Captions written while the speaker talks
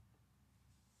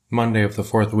Monday of the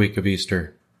fourth week of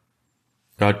Easter.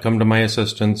 God, come to my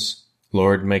assistance.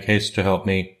 Lord, make haste to help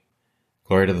me.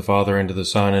 Glory to the Father, and to the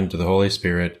Son, and to the Holy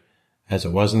Spirit, as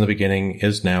it was in the beginning,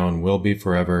 is now, and will be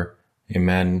forever.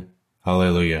 Amen.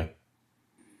 Alleluia.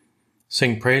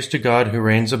 Sing praise to God who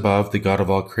reigns above, the God of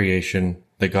all creation,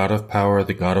 the God of power,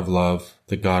 the God of love,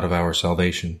 the God of our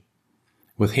salvation.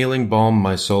 With healing balm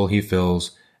my soul he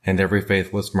fills, and every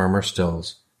faithless murmur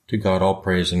stills. To God all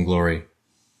praise and glory.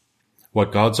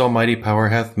 What God's almighty power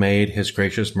hath made, his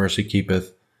gracious mercy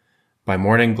keepeth. By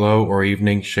morning glow or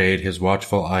evening shade, his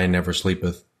watchful eye never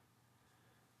sleepeth.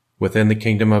 Within the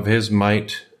kingdom of his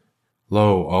might,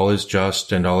 lo, all is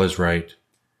just and all is right.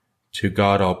 To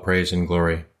God all praise and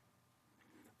glory.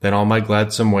 Then all my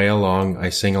gladsome way along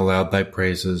I sing aloud thy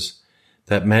praises,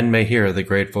 that men may hear the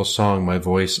grateful song my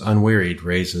voice unwearied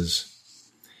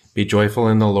raises. Be joyful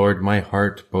in the Lord, my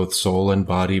heart, both soul and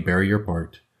body bear your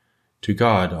part. To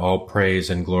God all praise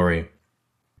and glory.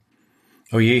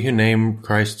 O ye who name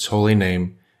Christ's holy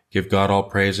name, give God all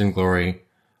praise and glory.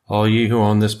 All ye who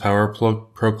own this power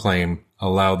proclaim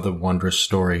aloud the wondrous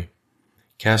story.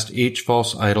 Cast each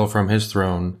false idol from his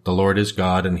throne, the Lord is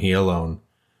God and he alone.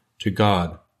 To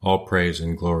God all praise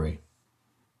and glory.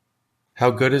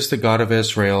 How good is the God of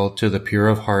Israel to the pure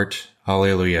of heart.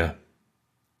 Alleluia.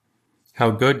 How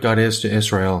good God is to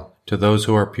Israel, to those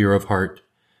who are pure of heart.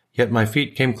 Yet my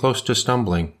feet came close to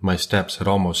stumbling, my steps had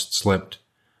almost slipped.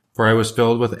 For I was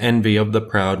filled with envy of the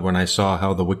proud when I saw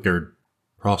how the wicked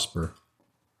prosper.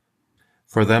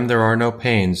 For them there are no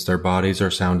pains, their bodies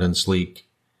are sound and sleek.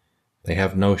 They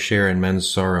have no share in men's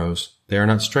sorrows, they are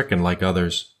not stricken like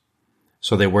others.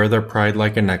 So they wear their pride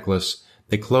like a necklace,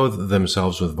 they clothe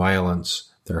themselves with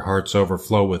violence, their hearts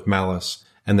overflow with malice,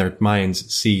 and their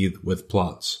minds seethe with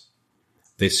plots.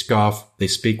 They scoff, they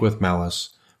speak with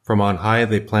malice. From on high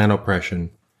they plan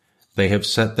oppression. They have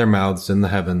set their mouths in the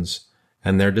heavens,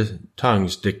 and their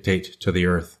tongues dictate to the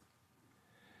earth.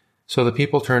 So the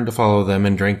people turn to follow them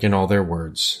and drink in all their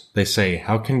words. They say,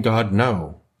 how can God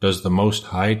know? Does the Most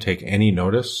High take any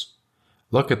notice?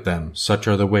 Look at them, such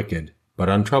are the wicked, but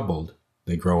untroubled,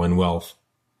 they grow in wealth.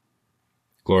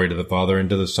 Glory to the Father, and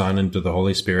to the Son, and to the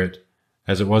Holy Spirit,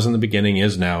 as it was in the beginning,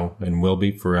 is now, and will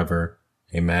be forever.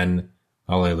 Amen.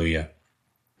 Alleluia.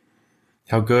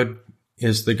 How good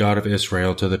is the God of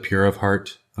Israel to the pure of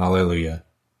heart. Alleluia.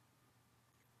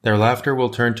 Their laughter will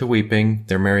turn to weeping,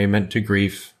 their merriment to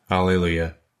grief.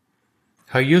 Alleluia.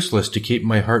 How useless to keep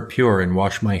my heart pure and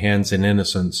wash my hands in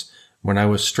innocence, when I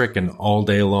was stricken all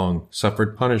day long,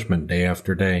 suffered punishment day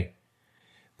after day.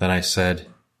 Then I said,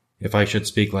 if I should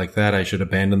speak like that, I should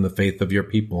abandon the faith of your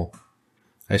people.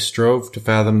 I strove to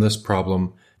fathom this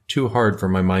problem, too hard for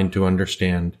my mind to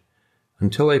understand,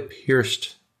 until I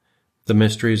pierced the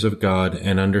mysteries of God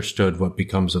and understood what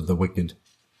becomes of the wicked.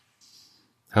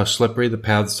 How slippery the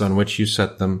paths on which you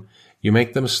set them, you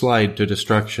make them slide to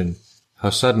destruction. How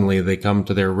suddenly they come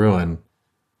to their ruin,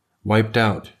 wiped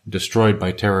out, destroyed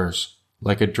by terrors.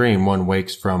 Like a dream one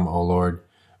wakes from, O Lord.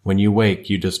 When you wake,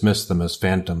 you dismiss them as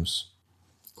phantoms.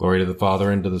 Glory to the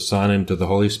Father, and to the Son, and to the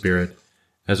Holy Spirit,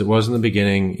 as it was in the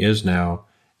beginning, is now,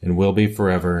 and will be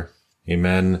forever.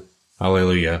 Amen.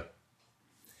 Alleluia.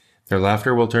 Their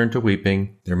laughter will turn to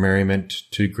weeping, their merriment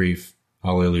to grief.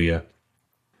 Alleluia.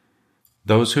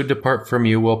 Those who depart from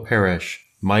you will perish.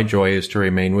 My joy is to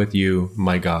remain with you,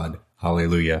 my God.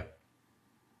 Alleluia.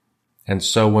 And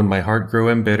so when my heart grew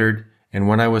embittered, and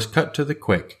when I was cut to the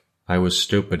quick, I was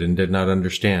stupid and did not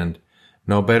understand,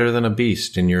 no better than a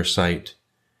beast in your sight.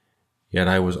 Yet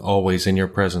I was always in your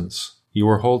presence. You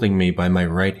were holding me by my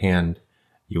right hand.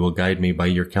 You will guide me by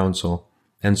your counsel,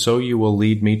 and so you will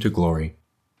lead me to glory.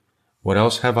 What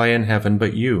else have I in heaven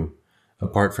but you?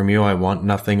 Apart from you I want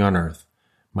nothing on earth.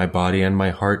 My body and my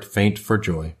heart faint for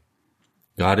joy.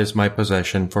 God is my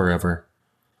possession forever.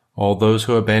 All those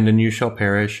who abandon you shall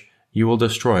perish. You will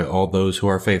destroy all those who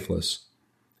are faithless.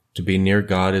 To be near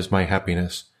God is my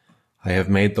happiness. I have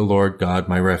made the Lord God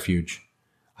my refuge.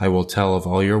 I will tell of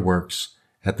all your works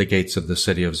at the gates of the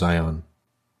city of Zion.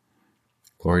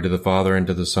 Glory to the Father, and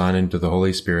to the Son, and to the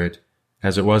Holy Spirit,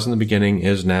 as it was in the beginning,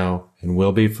 is now, and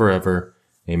will be forever.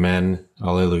 Amen.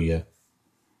 Alleluia.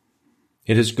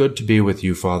 It is good to be with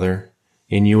you, Father.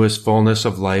 In you is fullness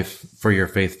of life for your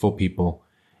faithful people.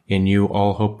 In you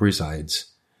all hope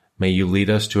resides. May you lead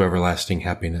us to everlasting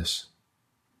happiness.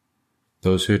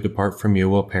 Those who depart from you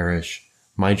will perish.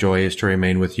 My joy is to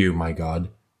remain with you, my God.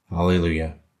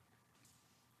 Alleluia.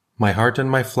 My heart and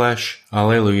my flesh,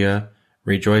 Alleluia,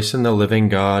 rejoice in the living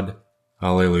God.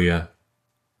 Alleluia.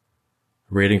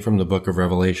 Reading from the book of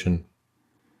Revelation.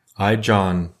 I,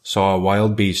 John, saw a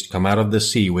wild beast come out of the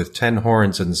sea with 10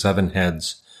 horns and 7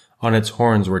 heads. On its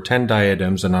horns were 10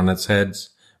 diadems, and on its heads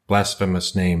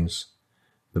blasphemous names.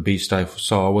 The beast I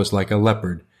saw was like a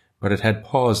leopard, but it had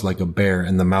paws like a bear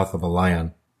and the mouth of a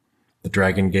lion. The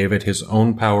dragon gave it his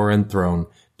own power and throne,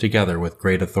 together with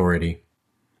great authority.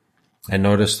 I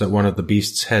noticed that one of the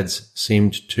beast's heads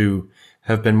seemed to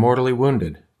have been mortally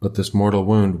wounded, but this mortal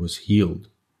wound was healed.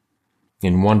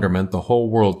 In wonderment, the whole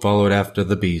world followed after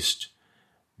the beast.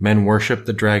 Men worshipped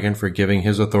the dragon for giving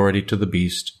his authority to the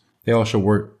beast. They also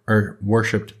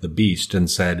worshipped the beast and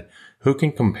said, "Who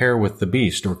can compare with the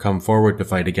beast or come forward to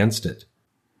fight against it?"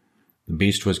 The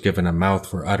beast was given a mouth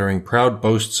for uttering proud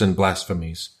boasts and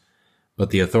blasphemies,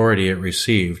 but the authority it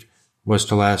received was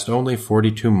to last only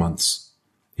 42 months.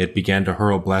 It began to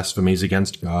hurl blasphemies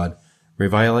against God,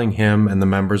 reviling him and the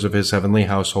members of his heavenly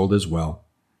household as well.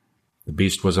 The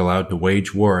beast was allowed to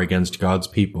wage war against God's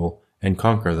people and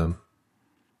conquer them.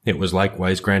 It was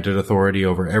likewise granted authority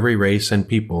over every race and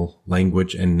people,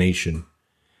 language and nation.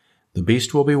 The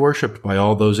beast will be worshipped by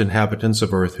all those inhabitants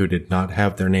of earth who did not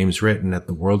have their names written at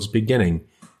the world's beginning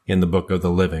in the book of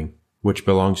the living, which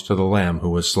belongs to the Lamb who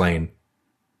was slain.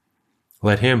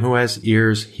 Let him who has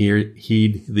ears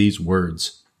heed these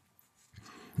words.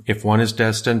 If one is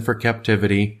destined for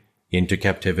captivity, into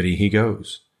captivity he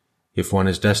goes. If one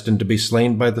is destined to be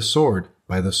slain by the sword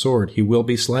he will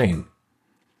be slain.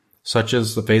 Such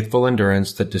is the faithful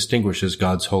endurance that distinguishes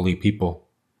God's holy people.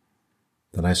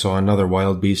 Then I saw another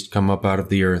wild beast come up out of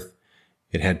the earth.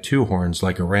 It had 2 horns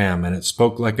like a ram, and it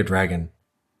spoke like a dragon.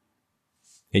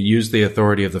 It used the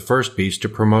authority of the first beast to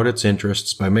promote its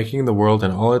interests by making the world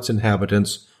and all its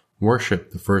inhabitants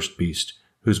worship the first beast,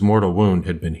 whose mortal wound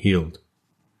had been healed.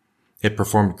 It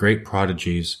performed great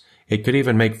prodigies. It could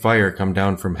even make fire come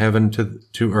down from heaven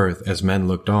to earth as men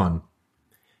looked on.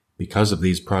 Because of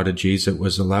these prodigies, it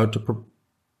was allowed to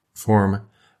perform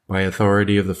by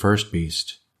authority of the first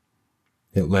beast.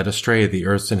 It led astray the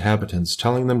earth's inhabitants,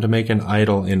 telling them to make an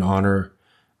idol in honor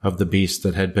of the beast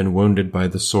that had been wounded by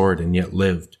the sword and yet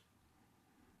lived.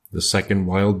 The second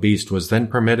wild beast was then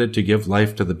permitted to give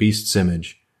life to the beast's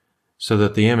image, so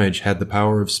that the image had the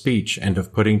power of speech and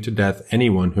of putting to death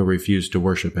anyone who refused to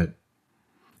worship it.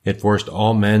 It forced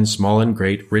all men, small and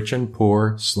great, rich and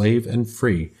poor, slave and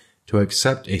free, to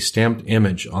accept a stamped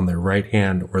image on their right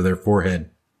hand or their forehead.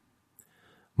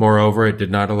 Moreover, it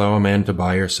did not allow a man to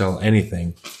buy or sell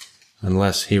anything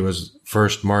unless he was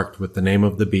first marked with the name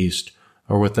of the beast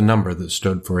or with the number that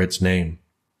stood for its name.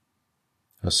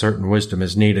 A certain wisdom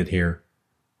is needed here.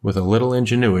 With a little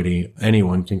ingenuity,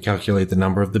 anyone can calculate the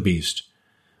number of the beast,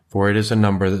 for it is a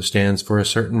number that stands for a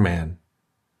certain man.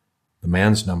 The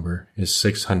man's number is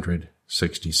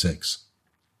 666.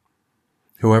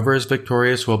 Whoever is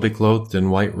victorious will be clothed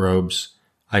in white robes.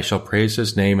 I shall praise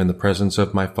his name in the presence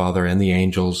of my Father and the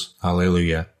angels.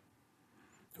 Alleluia.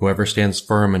 Whoever stands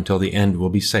firm until the end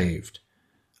will be saved.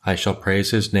 I shall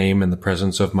praise his name in the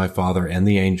presence of my Father and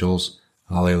the angels.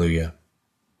 Alleluia.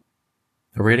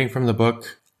 A reading from the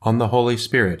book On the Holy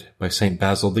Spirit by St.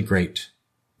 Basil the Great,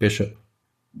 Bishop.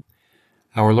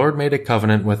 Our Lord made a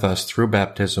covenant with us through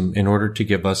baptism in order to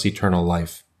give us eternal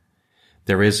life.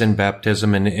 There is in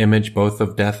baptism an image both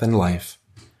of death and life,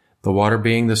 the water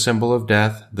being the symbol of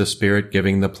death, the Spirit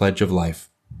giving the pledge of life.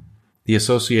 The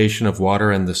association of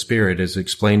water and the Spirit is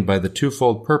explained by the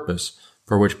twofold purpose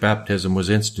for which baptism was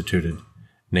instituted,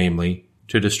 namely,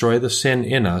 to destroy the sin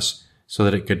in us so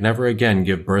that it could never again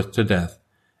give birth to death,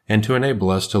 and to enable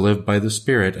us to live by the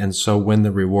Spirit and so win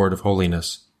the reward of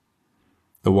holiness.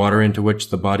 The water into which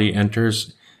the body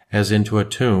enters as into a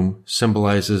tomb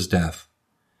symbolizes death.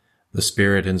 The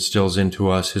Spirit instills into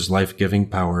us his life-giving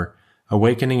power,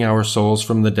 awakening our souls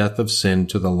from the death of sin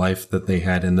to the life that they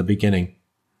had in the beginning.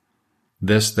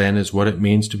 This, then, is what it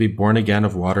means to be born again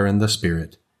of water and the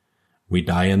Spirit. We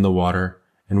die in the water,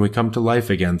 and we come to life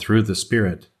again through the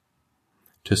Spirit.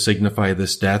 To signify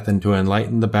this death and to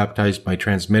enlighten the baptized by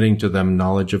transmitting to them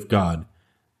knowledge of God,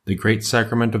 the great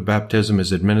sacrament of baptism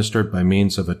is administered by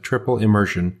means of a triple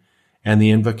immersion and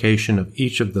the invocation of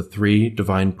each of the 3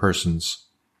 divine persons.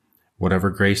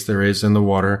 Whatever grace there is in the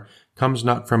water comes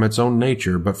not from its own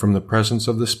nature, but from the presence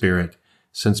of the Spirit,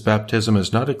 since baptism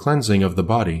is not a cleansing of the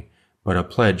body, but a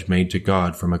pledge made to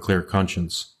God from a clear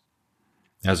conscience.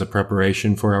 As a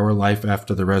preparation for our life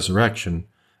after the resurrection,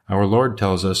 our Lord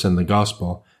tells us in the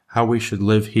Gospel how we should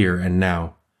live here and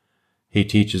now. He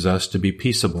teaches us to be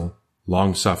peaceable,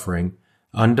 long-suffering,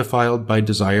 undefiled by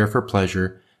desire for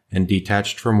pleasure, and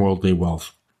detached from worldly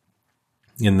wealth.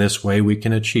 In this way we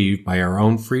can achieve, by our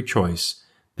own free choice,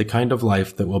 the kind of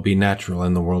life that will be natural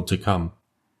in the world to come.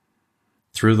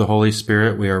 Through the Holy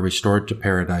Spirit we are restored to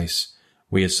paradise,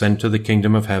 we ascend to the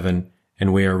kingdom of heaven,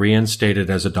 and we are reinstated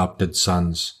as adopted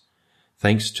sons.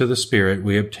 Thanks to the Spirit,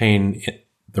 we obtain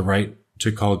the right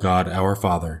to call God our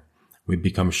Father. We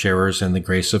become sharers in the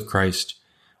grace of Christ.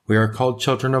 We are called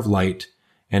children of light,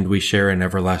 and we share in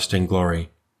everlasting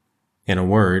glory. In a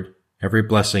word, every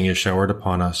blessing is showered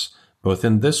upon us, both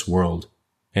in this world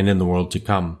and in the world to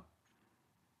come.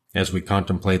 As we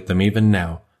contemplate them even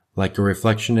now, like a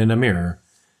reflection in a mirror,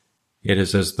 it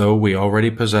is as though we already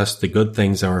possess the good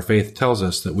things our faith tells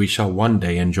us that we shall one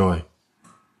day enjoy.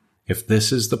 If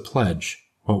this is the pledge,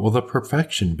 what will the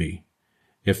perfection be?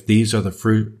 If these are the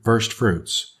first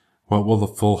fruits, what will the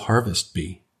full harvest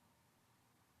be?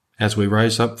 As we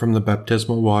rise up from the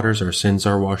baptismal waters, our sins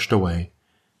are washed away,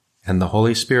 and the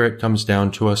Holy Spirit comes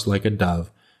down to us like a dove,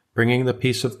 bringing the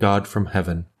peace of God from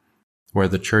heaven, where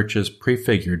the church is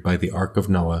prefigured by the Ark of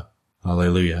Noah.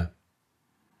 Alleluia.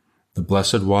 The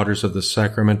blessed waters of the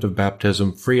sacrament of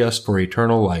baptism free us for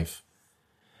eternal life,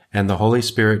 and the Holy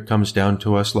Spirit comes down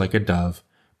to us like a dove,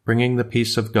 bringing the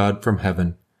peace of God from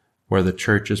heaven, where the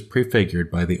church is prefigured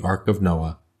by the Ark of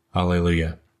Noah.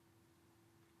 Alleluia.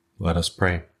 Let us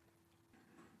pray.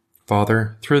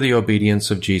 Father, through the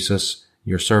obedience of Jesus,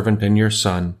 your servant and your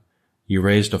Son, you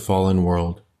raised a fallen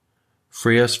world.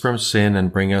 Free us from sin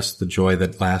and bring us the joy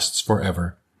that lasts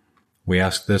forever. We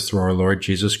ask this through our Lord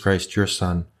Jesus Christ, your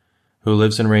Son, who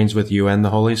lives and reigns with you and the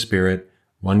Holy Spirit,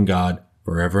 one God,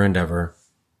 forever and ever.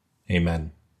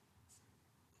 Amen.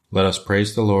 Let us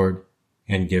praise the Lord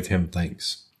and give him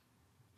thanks.